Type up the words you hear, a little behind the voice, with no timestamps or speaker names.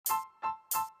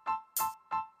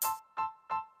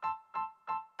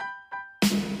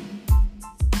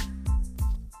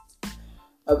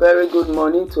A very good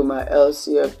morning to my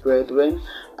LCF brethren.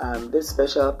 This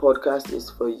special podcast is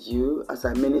for you. As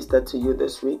I minister to you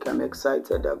this week, I'm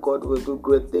excited that God will do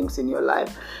great things in your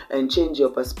life and change your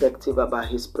perspective about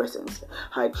His presence.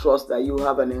 I trust that you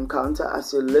have an encounter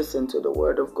as you listen to the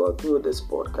Word of God through this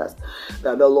podcast,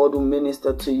 that the Lord will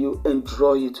minister to you and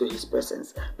draw you to His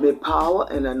presence. May power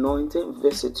and anointing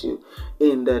visit you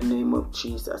in the name of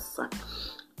Jesus.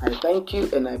 I thank you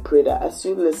and I pray that as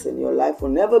you listen, your life will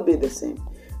never be the same.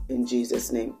 In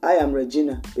Jesus' name, I am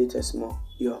Regina Petersmore,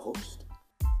 your host.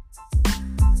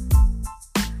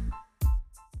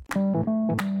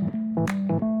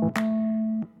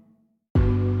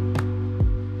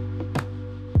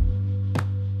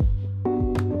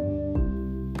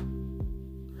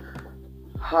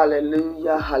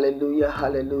 Hallelujah, hallelujah,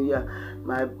 hallelujah.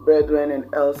 My brethren in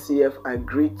LCF, I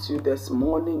greet you this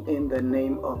morning in the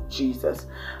name of Jesus.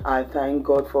 I thank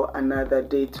God for another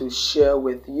day to share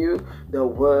with you the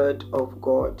Word of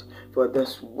God for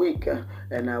this week.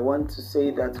 And I want to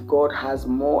say that God has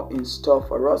more in store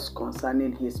for us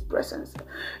concerning His presence.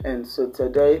 And so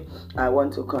today, I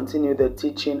want to continue the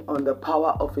teaching on the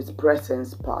power of His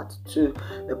presence, part 2.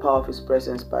 The power of His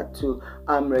presence, part 2.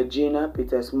 I'm Regina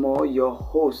Petersmore, your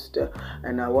host.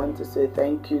 And I want to say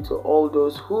thank you to all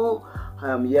those who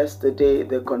yesterday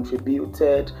they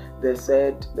contributed, they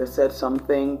said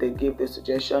something, they gave the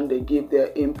suggestion, they gave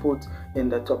their input in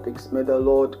the topics. May the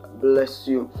Lord bless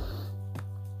you.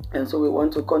 And so we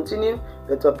want to continue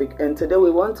the topic, and today we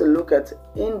want to look at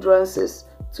hindrances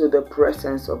to the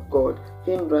presence of God.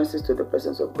 Hindrances to the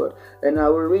presence of God. And I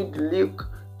will read Luke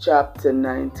chapter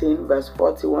 19 verse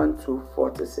 41 to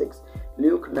 46.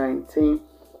 Luke 19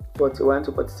 41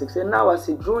 to 46. And now as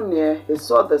he drew near, he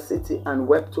saw the city and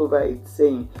wept over it,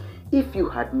 saying, if you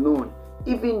had known,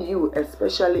 even you,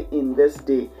 especially in this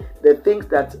day, the things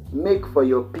that make for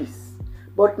your peace,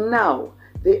 but now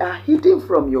they are hidden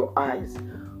from your eyes.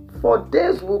 For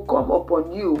days will come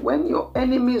upon you when your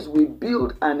enemies will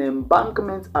build an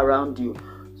embankment around you,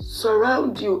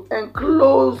 surround you and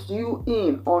close you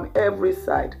in on every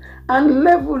side, and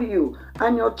level you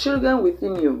and your children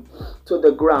within you to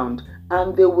the ground,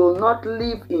 and they will not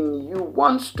leave in you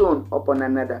one stone upon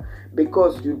another,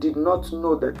 because you did not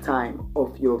know the time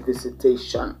of your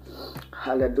visitation.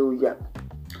 Hallelujah.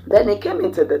 Then he came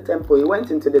into the temple. He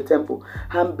went into the temple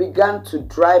and began to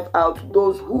drive out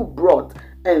those who brought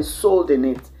and sold in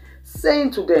it,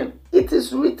 saying to them, it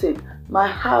is written, my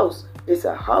house is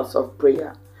a house of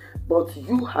prayer, but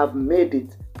you have made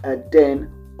it a den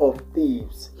of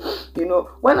thieves. You know,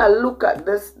 when I look at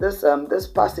this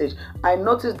passage, I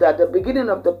noticed that at the beginning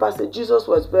of the passage, Jesus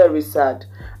was very sad,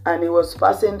 and he was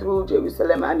passing through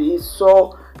Jerusalem, and he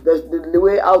saw the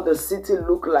way how the city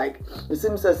looked like. It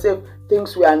seems as if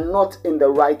things were not in the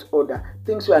right order.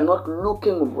 Things were not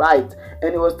looking right.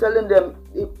 And he was telling them,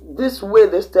 this way,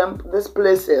 this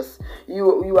place is,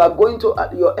 you are going to,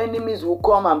 your enemies will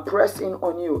come and press in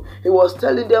on you. He was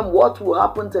telling them what will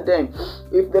happen to them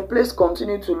if the place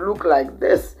continue to look like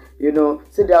this. You know,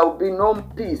 so there will be no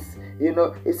peace. You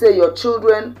know, he said your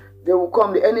children, they will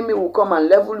come, the enemy will come and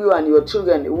level you, and your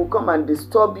children, it will come and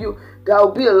disturb you. There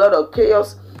will be a lot of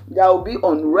chaos. There will be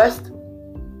unrest.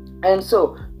 And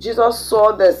so Jesus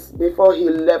saw this before he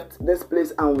left this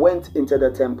place and went into the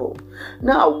temple.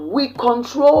 Now we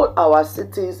control our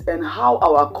cities and how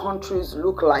our countries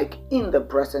look like in the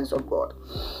presence of God.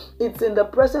 It's in the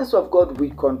presence of God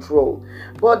we control.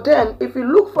 But then if you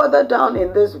look further down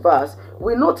in this verse,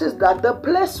 we notice that the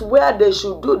place where they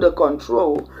should do the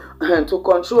control, and to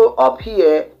control up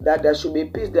here, that there should be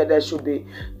peace, that there should be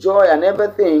joy and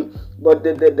everything, but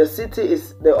the city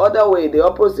is the other way, the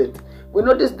opposite. We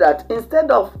notice that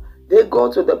instead of they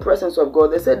go to the presence of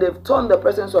God, they say they've turned the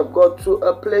presence of God to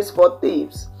a place for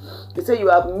thieves. They say, you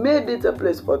have made it a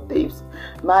place for thieves.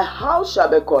 My house shall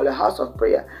be called a house of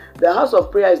prayer. The house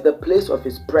of prayer is the place of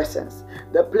His presence,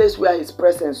 the place where His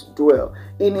presence dwells.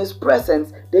 In His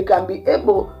presence, they can be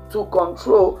able to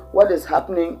control what is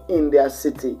happening in their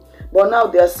city. But now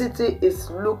their city is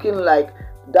looking like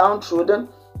downtrodden.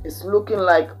 It's looking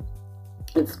like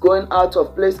it's going out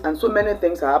of place, and so many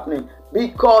things are happening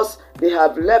because they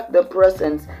have left the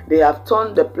presence. They have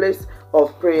turned the place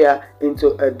of prayer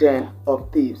into a den of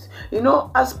thieves. You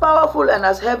know, as powerful and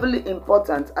as heavily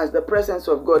important as the presence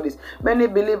of God is, many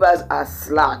believers are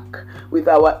slack with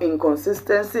our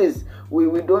inconsistencies.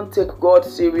 We don't take God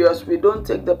serious. We don't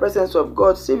take the presence of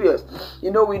God serious.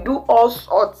 You know, we do all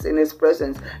sorts in His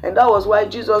presence. And that was why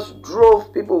Jesus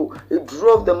drove people. He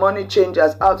drove the money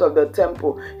changers out of the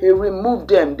temple. He removed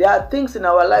them. There are things in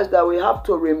our lives that we have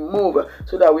to remove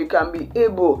so that we can be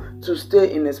able to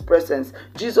stay in His presence.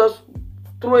 Jesus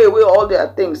throw away all their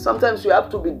things. Sometimes you have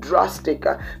to be drastic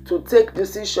to take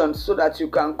decisions so that you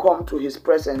can come to his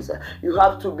presence. You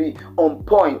have to be on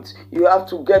point. You have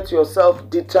to get yourself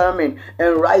determined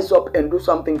and rise up and do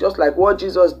something, just like what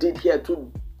Jesus did here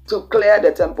to clear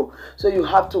the temple. So you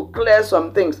have to clear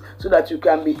some things so that you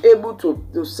can be able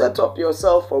to set up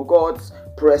yourself for God's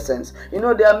presence.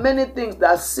 There are many things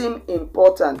that seem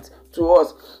important to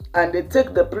us and they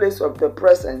take the place of the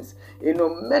presence.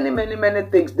 Many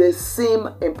things, they seem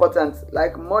important,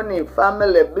 like money,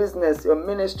 family, business, your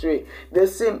ministry. They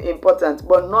seem important,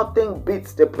 but nothing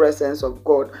beats the presence of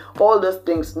God. All those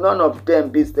things, none of them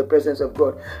beats the presence of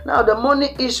God. Now, the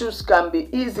money issues can be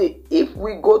easy if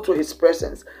we go to his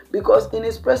presence, because in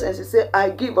his presence he said,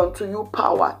 I give unto you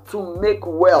power to make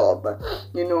wealth.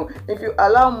 If you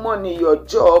allow money, your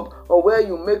job, or where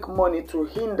you make money, to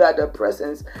hinder the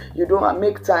presence, you don't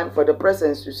make time for the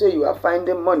presence. You say you are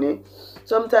finding money.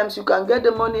 Sometimes you can get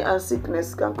the money and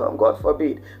sickness can come, God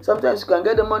forbid. Sometimes you can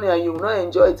get the money and you will not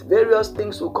enjoy it. Various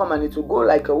things will come and it will go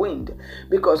like a wind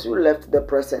because you left the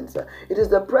presence. It is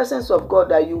the presence of God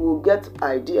that you will get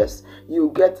ideas,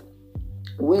 you get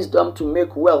wisdom to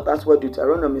make wealth. That's what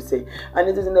Deuteronomy say. And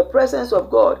it is in the presence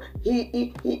of God.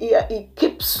 He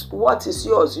keeps what is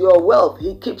yours, your wealth.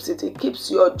 He keeps it. He keeps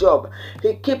your job.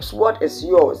 He keeps what is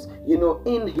yours,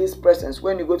 in his presence.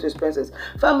 When you go to his presence,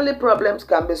 family problems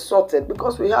can be sorted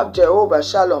because we have Jehovah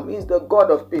Shalom. He's the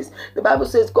God of peace. The Bible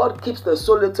says God keeps the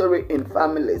solitary in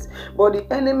families. But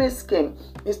the enemy's scheme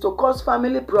is to cause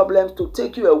family problems to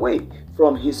take you away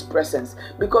from his presence.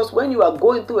 Because when you are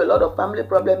going through a lot of family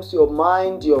problems, your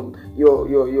mind, your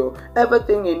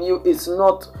everything in you is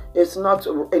not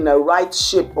in a right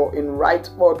shape or in right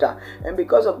order. And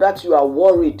because of that, you are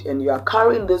worried and you are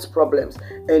carrying these problems.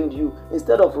 And you,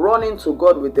 instead of running to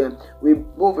God with them, we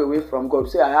move away from God.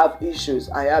 Say, I have issues,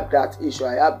 I have that issue,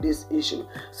 I have this issue.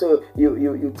 So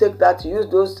you take that, use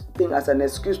those things as an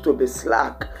excuse to be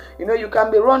slack. You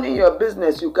can be running your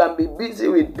business, you can be busy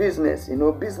with business,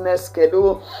 business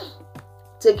schedule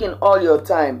taking all your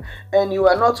time, and you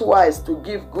are not wise to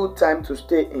give good time to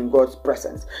stay in God's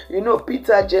presence.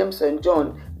 Peter, James, and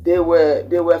John, they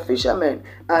were fishermen,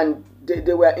 and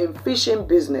they were in fishing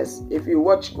business. If you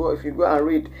go and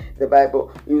read the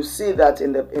Bible, you see that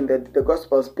in the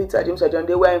Gospels, Peter, James, and John,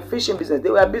 they were in fishing business.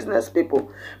 They were business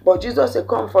people. But Jesus said,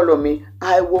 come follow me,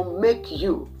 I will make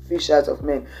you fishers of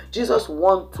men. Jesus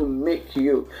wants to make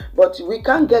you, but we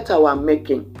can't get our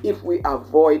making if we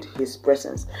avoid his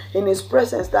presence. In his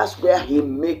presence, that's where he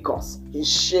make us, he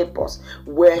shape us,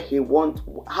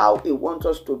 how he wants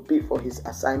us to be for his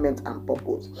assignment and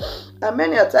purpose. And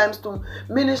many a times too,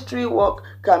 ministry work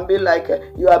can be like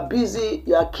you are busy,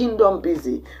 you are kingdom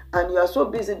busy, and you are so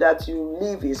busy that you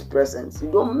leave his presence.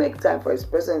 You don't make time for his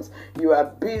presence. You are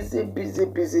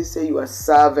busy, say you are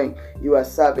serving.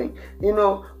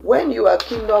 When you are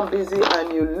kingdom busy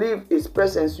and you leave his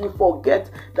presence, you forget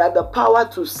that the power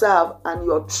to serve and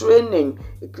your training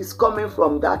is coming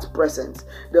from that presence.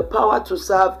 The power to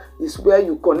serve is where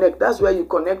you connect. That's where you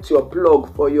connect your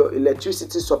plug for your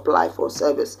electricity supply for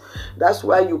service. That's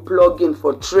why you plug in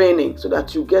for training, so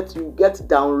that you get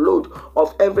download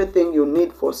of everything you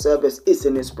need for service is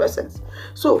in his presence.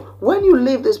 So when you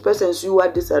leave this presence, you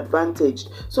are disadvantaged.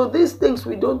 So these things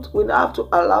we have to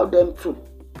allow them to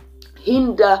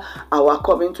hinder our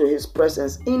coming to his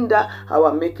presence, hinder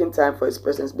our making time for his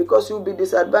presence, because you'll be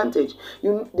disadvantaged.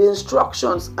 The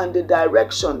instructions and the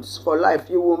directions for life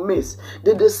you will miss.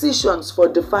 The decisions for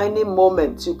defining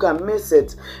moments, you can miss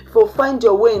it. For find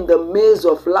your way in the maze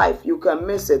of life, you can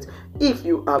miss it if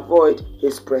you avoid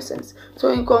his presence. So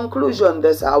in conclusion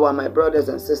this hour, my brothers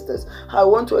and sisters, I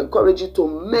want to encourage you to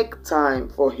make time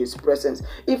for his presence.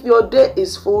 If your day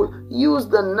is full, use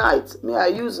the night. I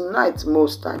use night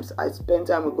most times. I spend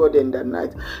time with God in the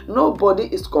night. Nobody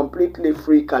is completely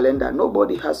free calendar.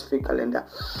 Nobody has free calendar.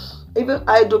 Even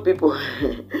idle people,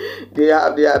 they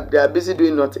are busy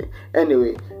doing nothing.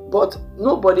 Anyway, but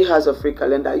nobody has a free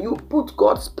calendar. You put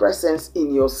God's presence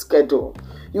in your schedule.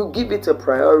 You give it a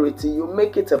priority. You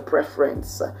make it a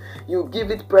preference. You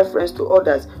give it preference to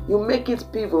others. You make it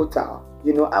pivotal.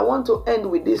 I want to end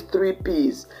with these 3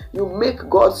 P's. You make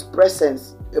God's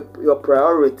presence your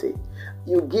priority.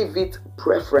 You give it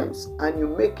preference and you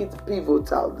make it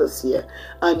pivotal this year,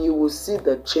 and you will see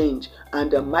the change and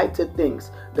the mighty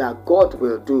things that God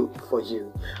will do for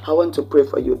you. I want to pray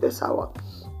for you this hour.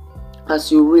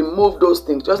 as you remove those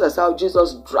things, just as how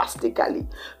Jesus drastically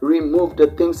removed the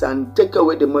things and take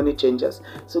away the money changers,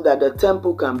 so that the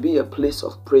temple can be a place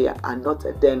of prayer and not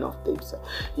a den of thieves.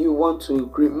 You want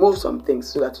to remove some things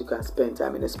so that you can spend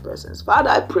time in His presence. Father,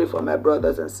 I pray for my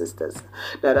brothers and sisters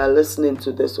that are listening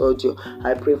to this audio.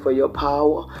 I pray for your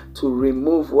power to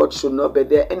remove what should not be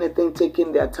there. Anything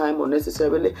taking their time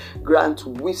unnecessarily, grant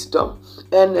wisdom.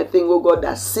 Anything, oh God,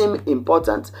 that seems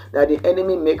important, that the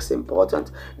enemy makes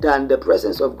important than the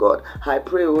presence of God. I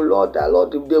pray, oh Lord, that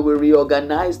Lord, they will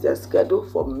reorganize their schedule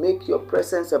for make your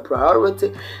presence a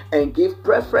priority and give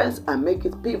preference and make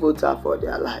it pivotal for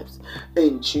their lives.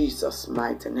 In Jesus'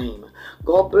 mighty name.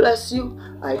 God bless you.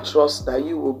 I trust that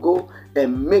you will go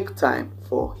and make time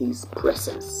for His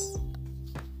presence.